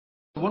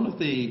One of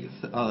the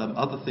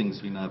other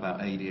things we know about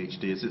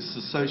ADHD is it's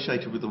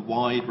associated with a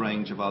wide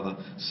range of other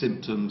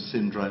symptoms,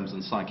 syndromes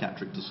and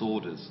psychiatric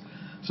disorders.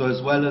 So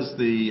as well as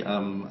the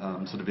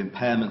sort of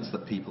impairments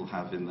that people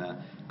have in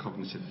their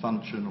cognitive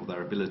function or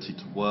their ability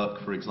to work,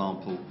 for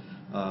example,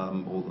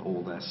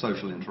 or their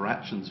social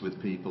interactions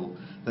with people,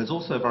 there's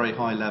also a very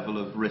high level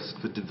of risk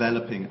for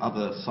developing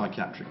other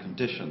psychiatric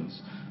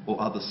conditions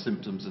or other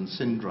symptoms and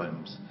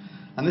syndromes.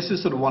 And this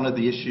is sort of one of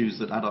the issues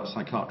that adult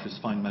psychiatrists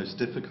find most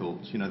difficult.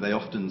 You know, they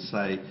often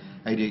say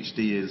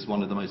ADHD is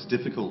one of the most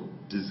difficult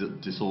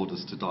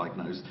disorders to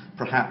diagnose,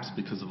 perhaps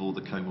because of all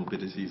the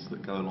comorbidities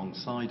that go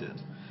alongside it.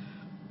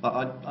 But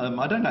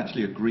I don't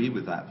actually agree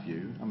with that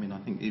view. I mean, I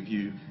think if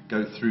you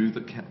go through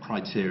the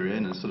criteria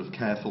in a sort of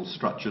careful,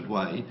 structured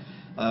way,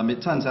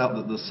 it turns out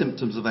that the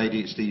symptoms of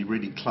ADHD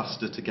really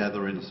cluster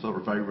together in a sort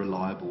of very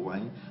reliable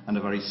way and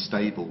a very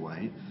stable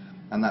way.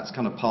 And that's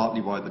kind of partly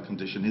why the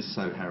condition is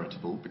so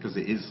heritable, because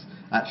it is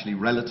actually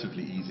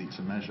relatively easy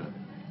to measure.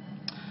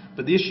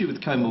 But the issue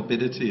with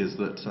comorbidity is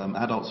that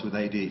adults with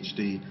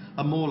ADHD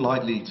are more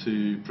likely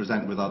to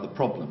present with other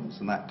problems,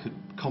 and that could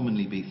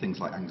commonly be things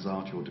like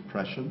anxiety or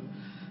depression.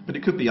 But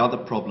it could be other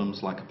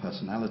problems like a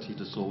personality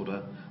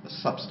disorder, a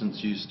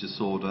substance use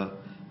disorder,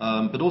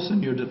 but also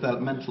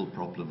neurodevelopmental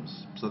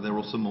problems. So they're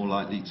also more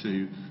likely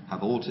to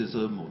have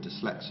autism or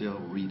dyslexia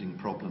or reading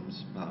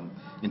problems,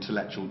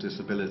 intellectual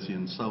disability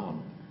and so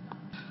on.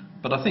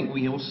 But I think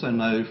we also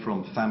know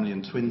from family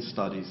and twin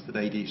studies that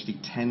ADHD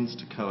tends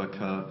to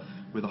co-occur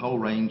with a whole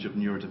range of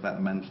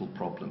neurodevelopmental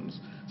problems.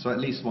 So at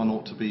least one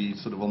ought to be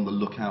sort of on the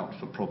lookout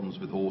for problems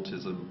with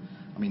autism.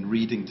 I mean,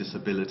 reading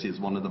disability is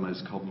one of the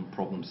most common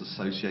problems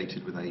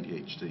associated with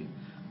ADHD,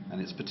 and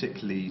it's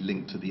particularly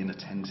linked to the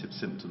inattentive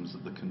symptoms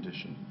of the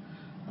condition.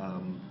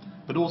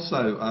 But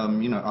also,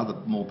 you know, other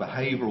more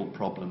behavioural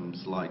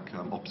problems like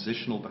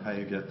oppositional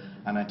behaviour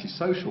and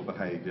antisocial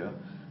behaviour,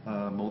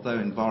 although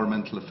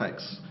environmental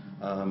effects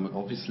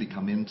obviously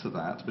come into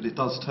that, but it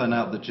does turn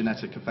out that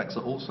genetic effects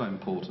are also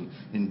important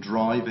in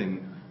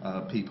driving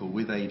people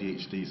with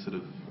ADHD sort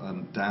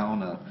of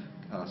down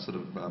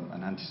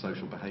an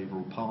antisocial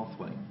behavioural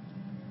pathway.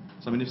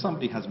 So I mean, if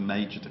somebody has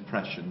major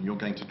depression, you're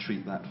going to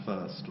treat that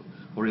first,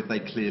 or if they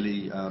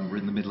clearly are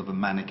in the middle of a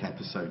manic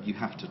episode, you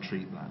have to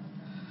treat that.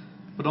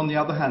 But on the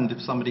other hand, if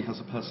somebody has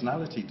a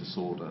personality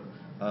disorder,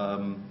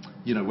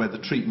 you know, where the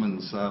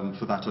treatments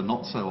for that are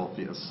not so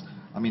obvious,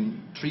 I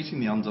mean, treating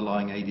the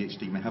underlying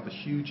ADHD may have a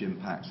huge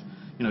impact.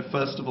 You know,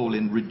 first of all,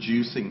 in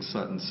reducing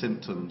certain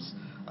symptoms,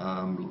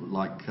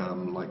 like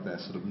their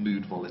sort of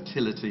mood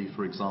volatility,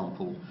 for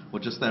example, or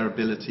just their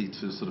ability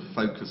to sort of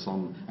focus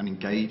on and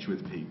engage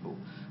with people,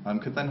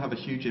 could then have a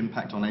huge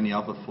impact on any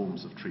other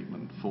forms of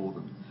treatment for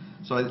them.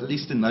 So at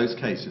least in those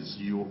cases,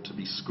 you ought to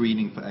be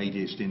screening for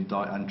ADHD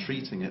and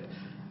treating it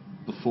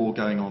before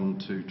going on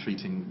to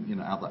treating, you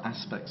know, other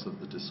aspects of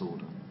the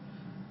disorder.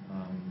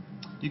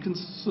 You can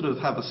sort of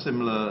have a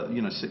similar, you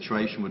know,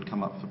 situation would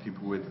come up for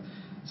people with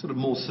sort of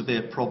more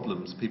severe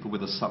problems, people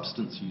with a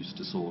substance use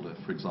disorder,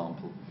 for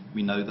example.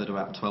 We know that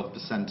about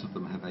 12% of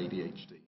them have ADHD.